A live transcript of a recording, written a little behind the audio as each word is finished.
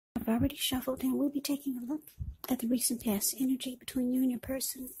I've already shuffled, and we'll be taking a look at the recent past energy between you and your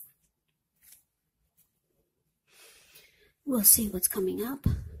person. We'll see what's coming up.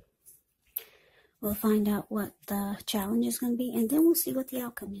 We'll find out what the challenge is going to be, and then we'll see what the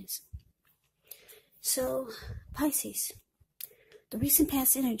outcome is. So, Pisces, the recent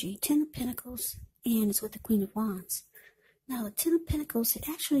past energy, 10 of Pentacles, and it's with the Queen of Wands. Now, the 10 of Pentacles,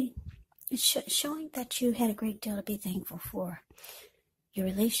 it's showing that you had a great deal to be thankful for. Your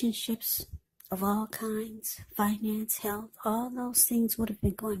relationships of all kinds, finance, health, all those things would have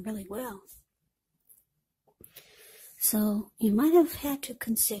been going really well. So you might have had to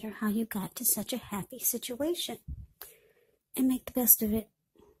consider how you got to such a happy situation and make the best of it.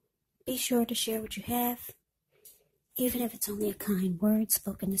 Be sure to share what you have, even if it's only a kind word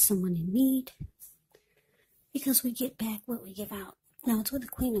spoken to someone in need, because we get back what we give out. Now, it's with the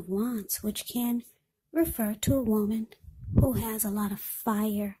Queen of Wands, which can refer to a woman who has a lot of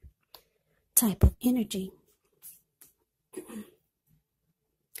fire type of energy.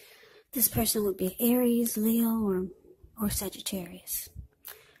 This person would be Aries, Leo, or Sagittarius.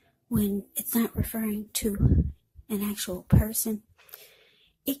 When it's not referring to an actual person,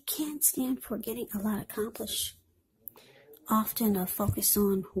 it can stand for getting a lot accomplished. Often a focus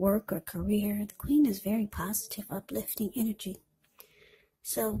on work or career. The Queen is very positive, uplifting energy.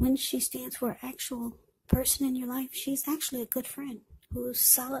 So when she stands for an actual person in your life, she's actually a good friend who's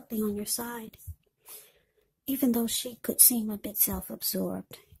solidly on your side, even though she could seem a bit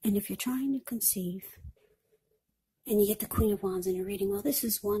self-absorbed. And if you're trying to conceive and you get the Queen of Wands in your reading, well, this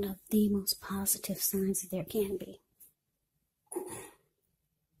is one of the most positive signs that there can be.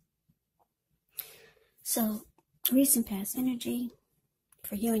 So, recent past energy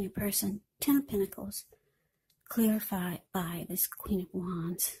for you and your person, 10 of Pentacles, clarified by this Queen of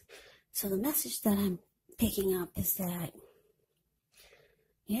Wands. So the message that I'm picking up is that,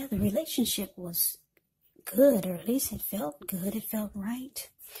 yeah, the relationship was good, or at least it felt good, it felt right.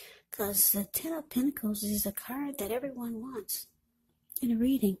 Because the 10 of Pentacles is a card that everyone wants in a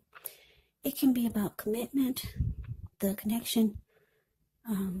reading. It can be about commitment, the connection,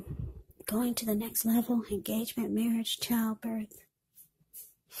 going to the next level, engagement, marriage, childbirth.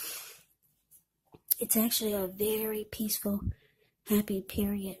 It's actually a very peaceful, happy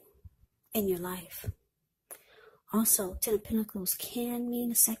period in your life. Also, 10 of Pentacles can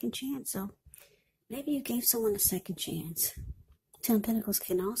mean a second chance. So maybe you gave someone a second chance. 10 of Pentacles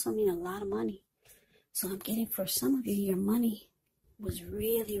can also mean a lot of money. So I'm getting, for some of you, your money was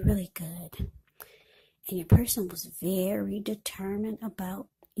really, really good. And your person was very determined about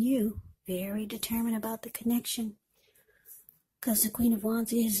you. Very determined about the connection. Because the Queen of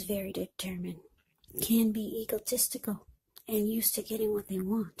Wands is very determined. Can be egotistical and used to getting what they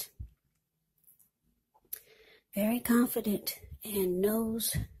want. Very confident and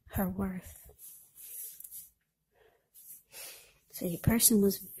knows her worth. So your person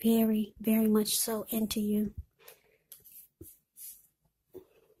was very, very much so into you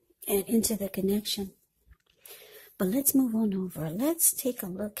and into the connection. But let's move on over. Let's take a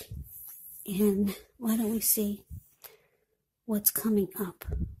look, and why don't we see what's coming up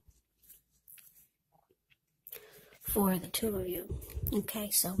for the two of you.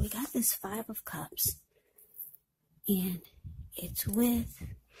 Okay, so we got this 5 of Cups, and it's with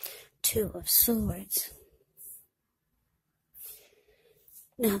 2 of Swords.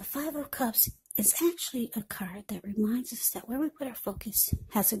 Now, the 5 of Cups is actually a card that reminds us that where we put our focus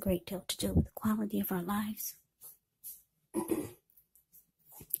has a great deal to do with the quality of our lives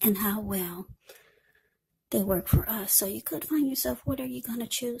and how well they work for us. So you could find yourself, what are you going to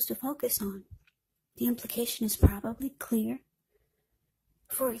choose to focus on? The implication is probably clear.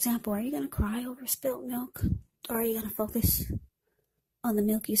 For example, are you going to cry over spilt milk? Or are you going to focus on the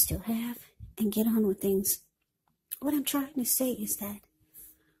milk you still have and get on with things? What I'm trying to say is that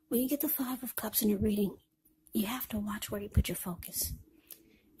when you get the 5 of Cups in your reading, you have to watch where you put your focus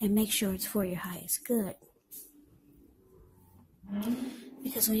and make sure it's for your highest good.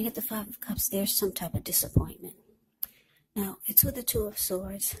 Because when you get the 5 of Cups, there's some type of disappointment. Now, it's with the 2 of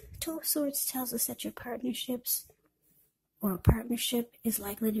Swords. 2 of Swords tells us that your partnerships or a partnership is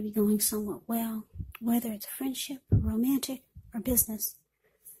likely to be going somewhat well, whether it's a friendship, romantic, or business.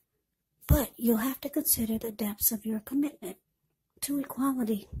 But you'll have to consider the depths of your commitment to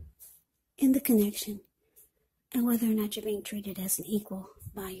equality in the connection and whether or not you're being treated as an equal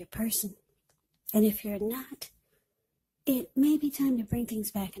by your person. And if you're not, it may be time to bring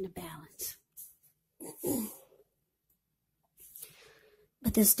things back into balance.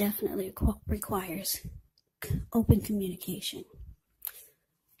 But this definitely requires open communication.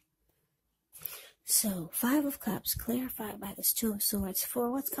 So, Five of Cups, clarified by this Two of Swords,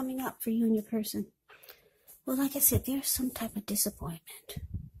 for what's coming up for you and your person. Well, like I said, there's some type of disappointment.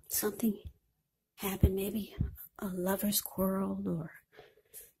 Something happened, maybe a lover's quarreled, or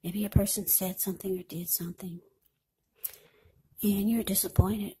maybe a person said something or did something. And you're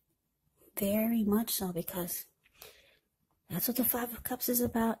disappointed. Very much so, because that's what the Five of Cups is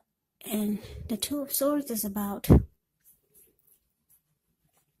about. And the Two of Swords is about,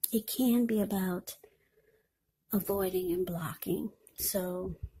 it can be about avoiding and blocking.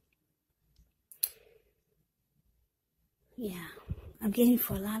 So, yeah, I'm getting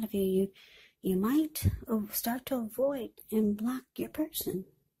for a lot of you, you might start to avoid and block your person.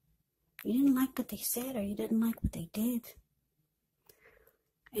 You didn't like what they said, or you didn't like what they did.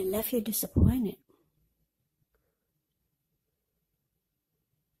 It left you disappointed.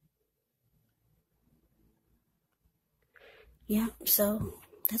 Yeah, so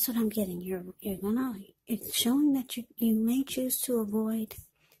that's what I'm getting. It's showing that you may choose to avoid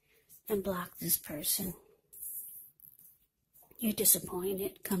and block this person. You're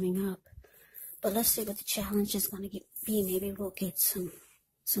disappointed coming up. But let's see what the challenge is going to be. Maybe we'll get some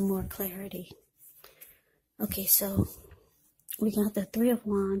more clarity. Okay, so we got the Three of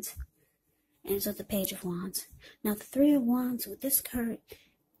Wands and so the Page of Wands. Now the Three of Wands, with this card,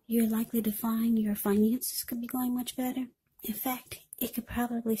 you're likely to find your finances could be going much better. In fact, it could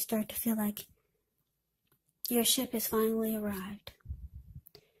probably start to feel like your ship has finally arrived.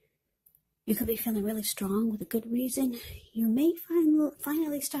 You could be feeling really strong with a good reason. You may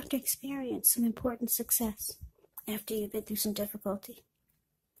finally start to experience some important success after you've been through some difficulty.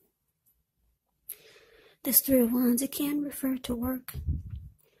 This Three of Wands, it can refer to work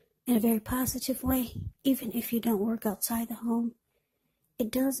in a very positive way, even if you don't work outside the home.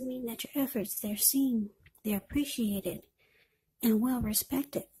 It does mean that your efforts, they're seen, they're appreciated, and well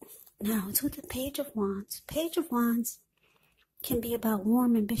respected. Now, it's with the Page of Wands. Page of Wands can be about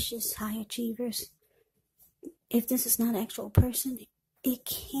warm, ambitious, high achievers. If this is not an actual person, it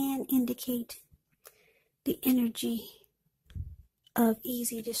can indicate the energy of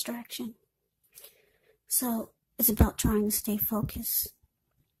easy distraction. So, it's about trying to stay focused.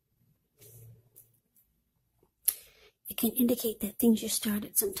 It can indicate that things you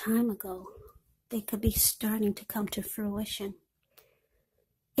started some time ago, they could be starting to come to fruition.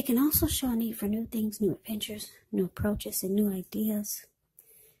 It can also show a need for new things, new adventures, new approaches, and new ideas.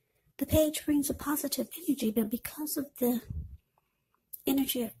 The page brings a positive energy, but because of the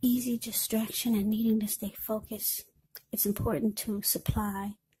energy of easy distraction and needing to stay focused, it's important to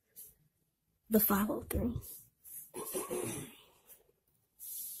supply the follow-through.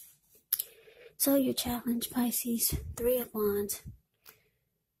 So your challenge, Pisces, Three of Wands,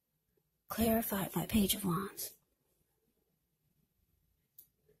 clarified by Page of Wands.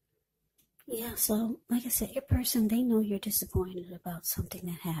 Yeah, so like I said, your person, they know you're disappointed about something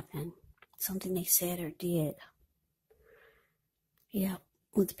that happened, something they said or did. Yeah,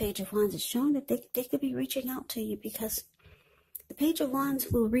 with the Page of Wands, it's showing that they could be reaching out to you, because the Page of Wands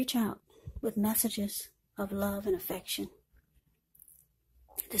will reach out with messages of love and affection.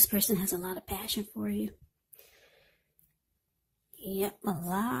 This person has a lot of passion for you. Yep, a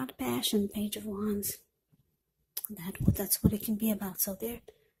lot of passion, Page of Wands. That's what it can be about. So they're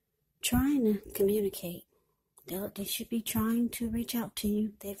trying to communicate. They should be trying to reach out to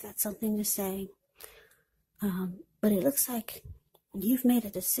you. They've got something to say. But it looks like you've made a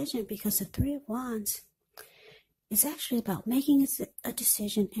decision, because the Three of Wands is actually about making a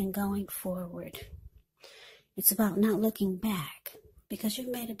decision and going forward. It's about not looking back, because you've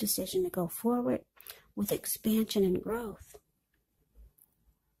made a decision to go forward with expansion and growth.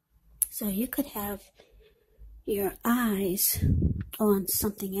 So you could have your eyes on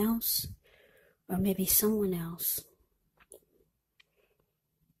something else, or maybe someone else.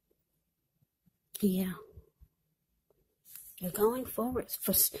 Yeah. You're going forward.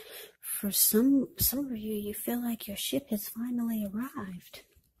 For some of you, you feel like your ship has finally arrived.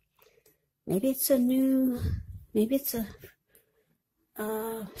 Maybe it's something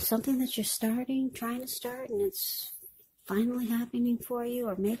that you're trying to start, and it's finally happening for you.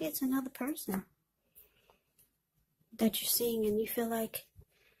 Or maybe it's another person that you're seeing, and you feel like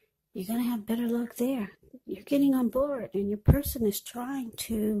you're going to have better luck there. You're getting on board, and your person is trying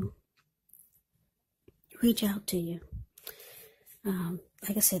to reach out to you.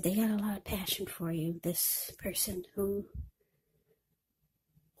 Like I said, they got a lot of passion for you, this person who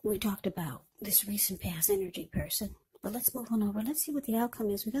we talked about, this recent past energy person. But let's move on over. Let's see what the outcome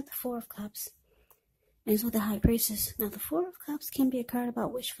is. We got the Four of Cups, and it's with the High Priestess. Now, the Four of Cups can be a card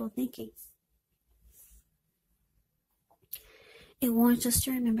about wishful thinking. It warns us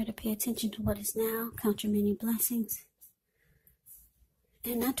to remember to pay attention to what is now, count your many blessings,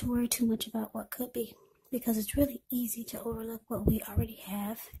 and not to worry too much about what could be, because it's really easy to overlook what we already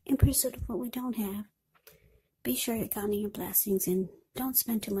have in pursuit of what we don't have. Be sure you're counting your blessings and don't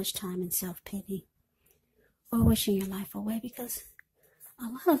spend too much time in self-pity or wishing your life away, because a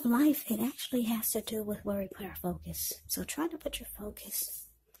lot of life, it actually has to do with where we put our focus. So try to put your focus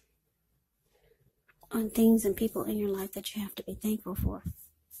on things and people in your life that you have to be thankful for.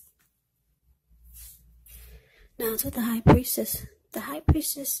 Now, it's with the High Priestess. The High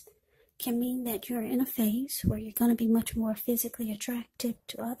Priestess can mean that you're in a phase where you're going to be much more physically attractive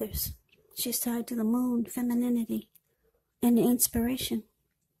to others. She's tied to the moon, femininity, and the inspiration.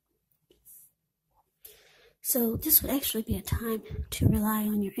 So this would actually be a time to rely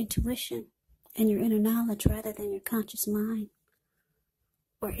on your intuition and your inner knowledge rather than your conscious mind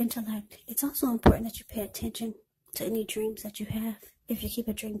or intellect. It's also important that you pay attention to any dreams that you have. If you keep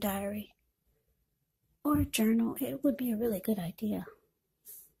a dream diary or a journal, it would be a really good idea.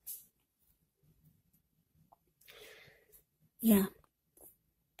 Yeah,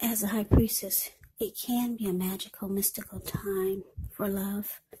 as a High Priestess, it can be a magical, mystical time for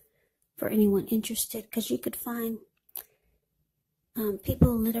love, for anyone interested, because you could find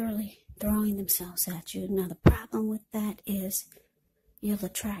people literally throwing themselves at you. Now, the problem with that is you'll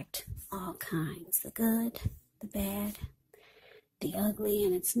attract all kinds, the good, the bad, the ugly,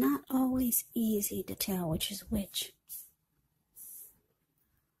 and it's not always easy to tell which is which.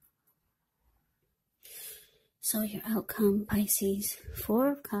 So your outcome, Pisces,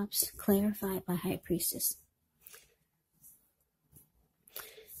 4 of Cups, clarified by High Priestess.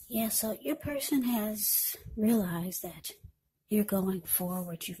 Yeah, so your person has realized that you're going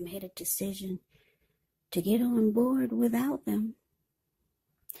forward. You've made a decision to get on board without them.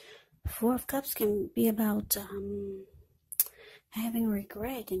 4 of Cups can be about having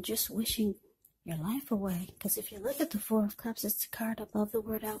regret and just wishing your life away. Because if you look at the 4 of Cups, it's the card above the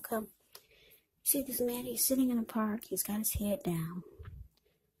word outcome. You see this man, he's sitting in a park. He's got his head down.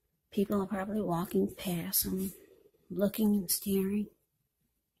 People are probably walking past him, looking and staring.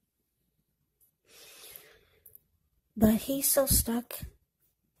 But he's so stuck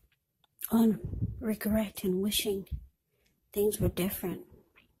on regret and wishing things were different.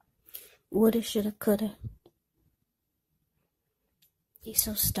 Woulda, shoulda, coulda. He's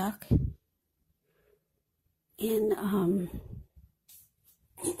so stuck in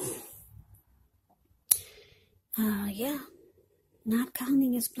not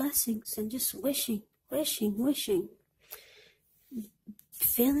counting his blessings and just wishing,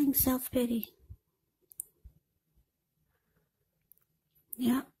 feeling self-pity.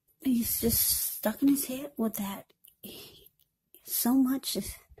 Yeah, he's just stuck in his head with that so much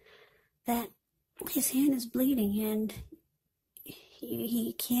that his hand is bleeding and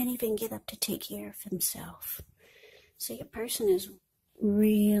he can't even get up to take care of himself. So your person is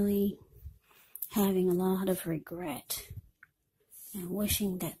really having a lot of regret and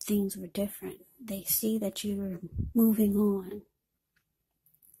wishing that things were different. They see that you're moving on.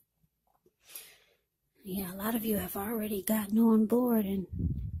 Yeah, a lot of you have already gotten on board and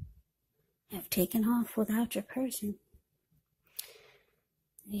have taken off without your person.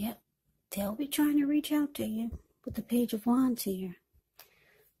 Yep, they'll be trying to reach out to you with the Page of Wands here.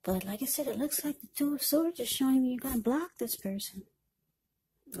 But like I said, it looks like the 2 of Swords is showing you got to block this person.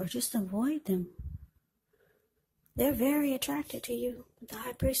 Or just avoid them. They're very attracted to you. The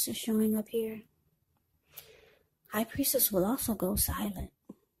High Priestess showing up here. High Priestess will also go silent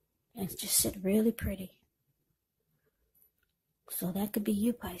and just sit really pretty. So that could be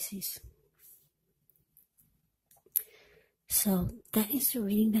you, Pisces. So that is the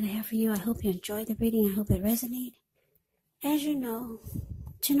reading that I have for you. I hope you enjoyed the reading. I hope it resonated. As you know,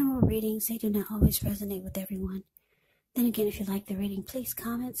 general readings, they do not always resonate with everyone. Then again, if you like the reading, please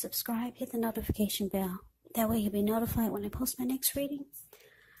comment, subscribe, hit the notification bell. That way you'll be notified when I post my next reading.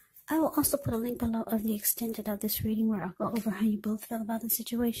 I will also put a link below of the extended of this reading where I'll go over how you both feel about the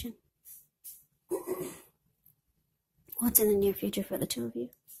situation. What's in the near future for the 2 of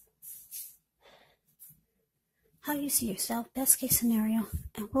you? How you see yourself, best case scenario,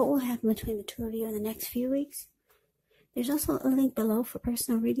 and what will happen between the 2 of you in the next few weeks. There's also a link below for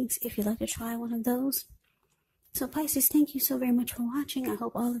personal readings if you'd like to try one of those. So Pisces, thank you so very much for watching. I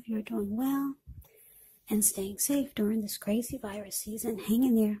hope all of you are doing well and staying safe during this crazy virus season. Hang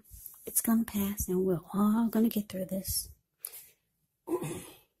in there. It's going to pass and we're all going to get through this.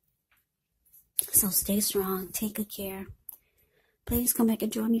 So stay strong. Take good care. Please come back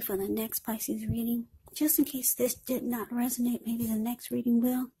and join me for the next Pisces reading. Just in case this did not resonate, maybe the next reading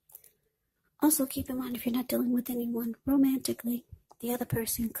will. Also keep in mind if you're not dealing with anyone romantically, The other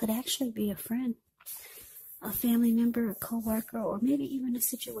person could actually be a friend, a family member, a co-worker, or maybe even a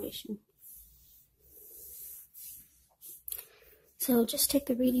situation. So just take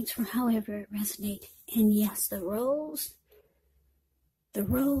the readings for however it resonates. And yes, the roles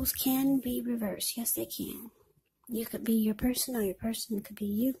can be reversed. Yes, they can. You could be your person, or your person could be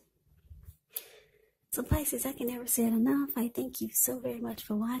you. So Pisces, I can never say it enough. I thank you so very much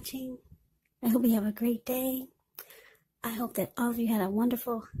for watching. I hope you have a great day. I hope that all of you had a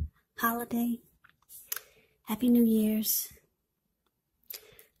wonderful holiday. Happy New Year's.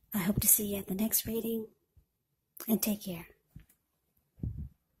 I hope to see you at the next reading. And take care.